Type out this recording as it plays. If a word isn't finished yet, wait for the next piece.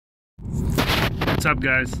What's up,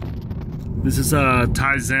 guys? This is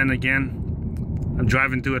Ty Zen again. I'm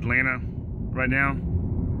driving through Atlanta right now.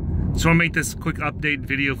 Just want to make this quick update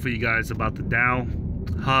video for you guys about the DAO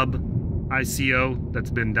hub ICO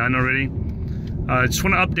that's been done already. I just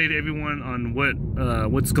want to update everyone on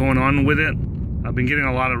what's going on with it. I've been getting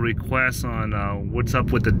a lot of requests on what's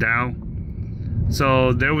up with the DAO.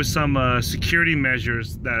 So there was some security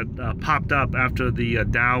measures that popped up after the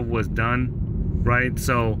DAO was done, right?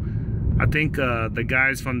 So I think the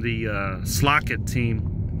guys from the Slockit team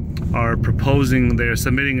are proposing, they're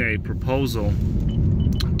submitting a proposal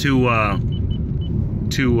to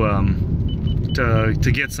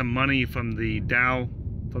get some money from the DAO,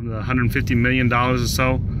 from the $150 million or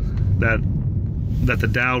so that the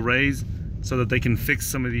DAO raised, so that they can fix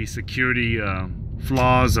some of the security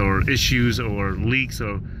flaws or issues or leaks.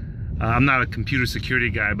 Or I'm not a computer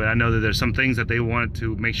security guy, but I know that there's some things that they want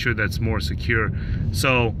to make sure that's more secure.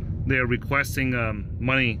 So they're requesting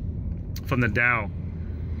money from the DAO.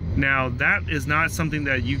 Now that is not something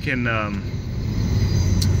that you can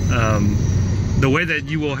the way that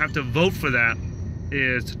you will have to vote for that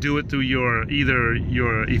is to do it through either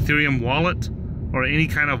your Ethereum wallet or any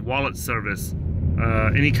kind of wallet service,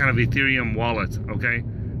 any kind of Ethereum wallet. Okay,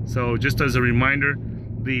 so just as a reminder,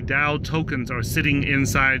 the DAO tokens are sitting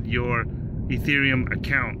inside your Ethereum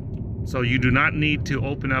account, so you do not need to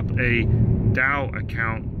open up a DAO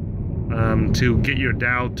account to get your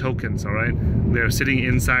DAO tokens. All right, they're sitting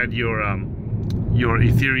inside your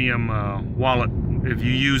Ethereum wallet. If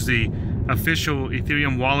you use the official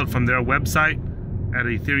Ethereum wallet from their website at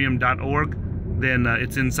ethereum.org, then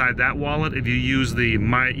it's inside that wallet. If you use the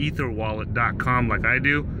myetherwallet.com like I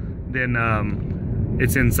do, then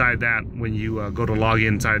it's inside that when you go to log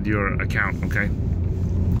inside your account. Okay,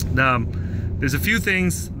 there's a few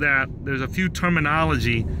things there's a few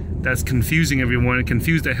terminology that's confusing everyone. It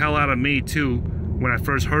confused the hell out of me too when I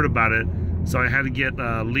first heard about it, so I had to get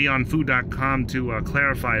leonfu.com to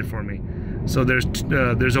clarify it for me. So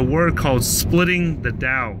there's a word called splitting the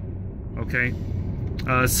DAO. Okay,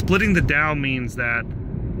 splitting the DAO means that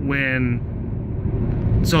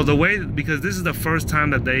because this is the first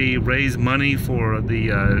time that they raise money for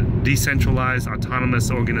the decentralized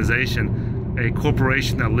autonomous organization, a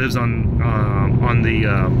corporation that lives on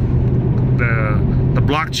the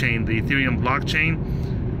blockchain, the Ethereum blockchain.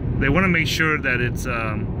 They want to make sure that it's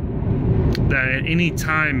that at any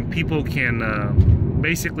time people can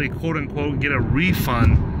basically, quote unquote, get a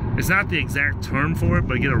refund. It's not the exact term for it,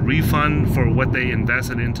 but get a refund for what they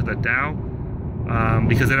invested into the DAO,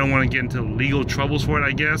 because they don't want to get into legal troubles for it,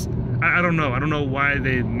 I guess. I don't know. I don't know why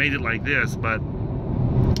they made it like this, but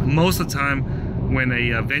most of the time when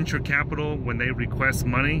a venture capital, when they request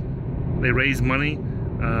money, they raise money,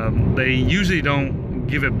 they usually don't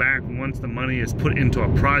give it back once the money is put into a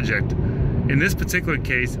project. In this particular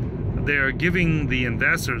case, they're giving the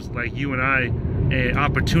investors like you and I an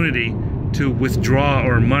opportunity to withdraw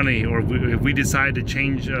our money, or if we decide to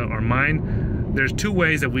change our mind. There's two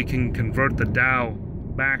ways that we can convert the DAO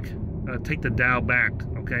back, take the DAO back.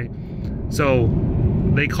 Okay, so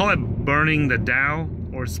they call it burning the DAO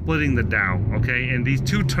or splitting the DAO. Okay, and these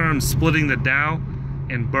two terms, splitting the DAO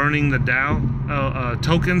and burning the DAO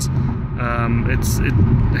tokens, it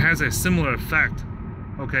has a similar effect.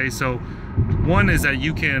 Okay, so one is that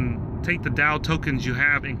you can take the DAO tokens you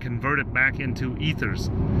have and convert it back into ethers.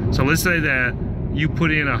 So let's say that you put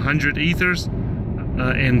in 100 ethers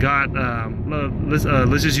and got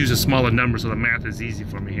let's just use a smaller number so the math is easy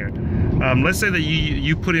for me here. Let's say that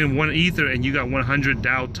you put in 1 ether and you got 100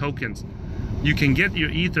 DAO tokens. You can get your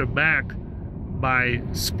ether back by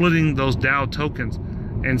splitting those DAO tokens,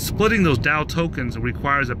 and splitting those DAO tokens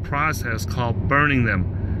requires a process called burning them.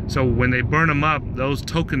 So when they burn them up, those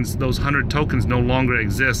tokens, those 100 tokens, no longer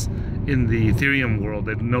exist in the Ethereum world.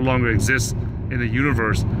 They no longer exist in the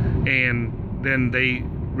universe, and then they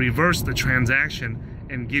reverse the transaction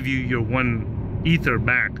and give you your 1 ether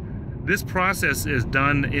back. This process is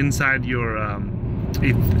done inside your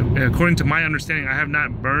according to my understanding, I have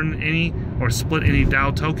not burned any or split any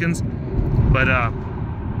DAO tokens, but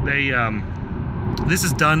this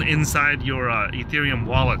is done inside your Ethereum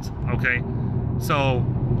wallet. Okay, so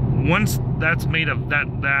once that's made of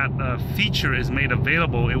that feature is made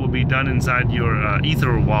available, it will be done inside your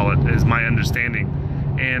Ether wallet, is my understanding.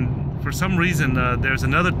 And for some reason, there's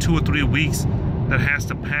another 2 or 3 weeks that has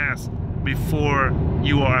to pass before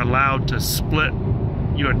you are allowed to split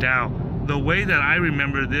your DAO. The way that I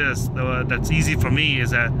remember this, that's easy for me,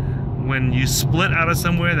 is that when you split out of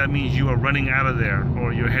somewhere, that means you are running out of there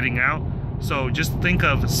or you're heading out. So just think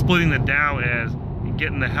of splitting the DAO as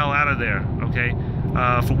getting the hell out of there. Okay,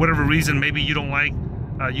 for whatever reason, maybe you don't like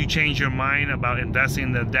you change your mind about investing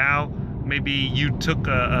in the DAO. Maybe you took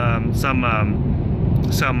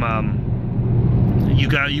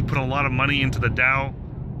you put a lot of money into the DAO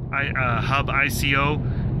Hub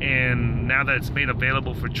ICO, and now that it's made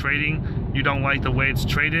available for trading, you don't like the way it's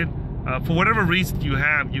traded. For whatever reason you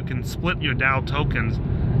have, you can split your DAO tokens,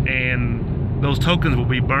 and those tokens will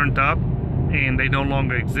be burnt up and they no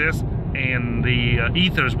longer exist, and the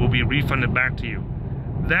ethers will be refunded back to you.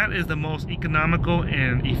 That is the most economical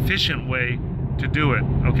and efficient way to do it,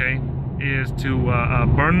 okay? Is to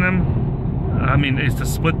burn them. I mean, is to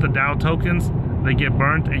split the DAO tokens. They get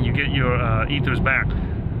burnt and you get your ethers back.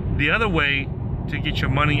 The other way to get your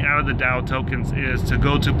money out of the DAO tokens is to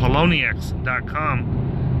go to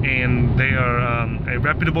poloniex.com, and they are a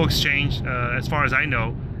reputable exchange as far as I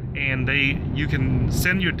know, and you can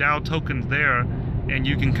send your DAO tokens there, and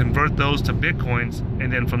you can convert those to Bitcoins,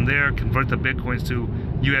 and then from there convert the Bitcoins to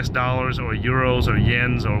US dollars or euros or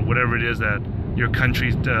yens or whatever it is that your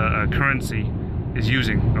country's currency is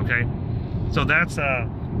using, okay? So that's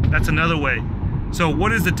another way. So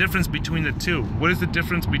what is the difference between the two? What is the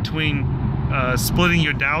difference between splitting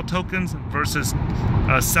your DAO tokens versus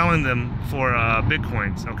selling them for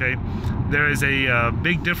Bitcoins, okay? There is a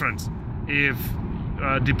big difference. If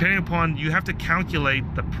depending upon, you have to calculate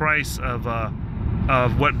the price of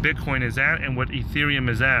what Bitcoin is at and what Ethereum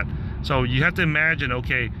is at. So you have to imagine,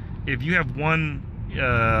 okay, if you have one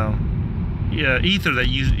ether that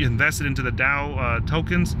you invested into the DAO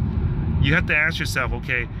tokens, you have to ask yourself,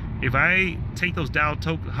 okay, if I take those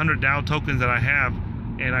 100 DAO tokens that I have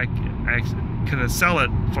and I can sell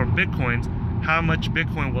it for Bitcoins, how much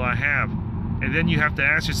Bitcoin will I have? And then you have to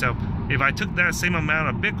ask yourself, if I took that same amount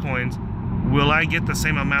of Bitcoins, will I get the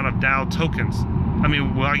same amount of DAO tokens? I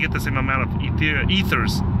mean, will I get the same amount of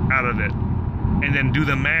ethers out of it? And then do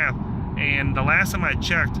the math. And the last time I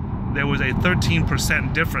checked, there was a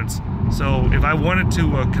 13% difference. So if I wanted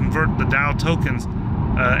to convert the DAO tokens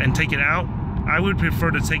and take it out, I would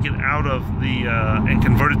prefer to take it out of the and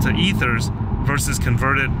convert it to ethers versus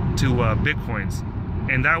convert it to Bitcoins.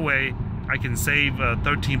 And that way I can save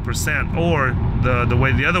 13%. Or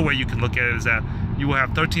the other way you can look at it is that you will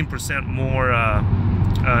have 13% more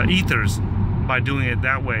ethers by doing it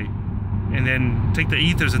that way, and then take the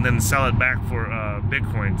ethers and then sell it back for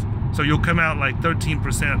Bitcoins. So you'll come out like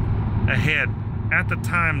 13% ahead. At the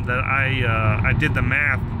time that I did the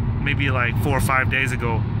math, maybe like 4 or 5 days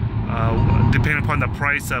ago, depending upon the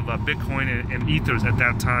price of Bitcoin and ethers at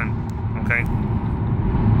that time, okay?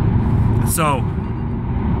 So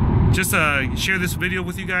just share this video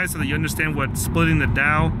with you guys so that you understand what splitting the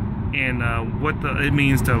DAO and what it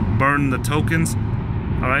means to burn the tokens.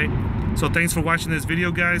 All right, so thanks for watching this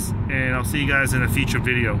video, guys, and I'll see you guys in a future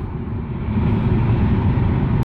video.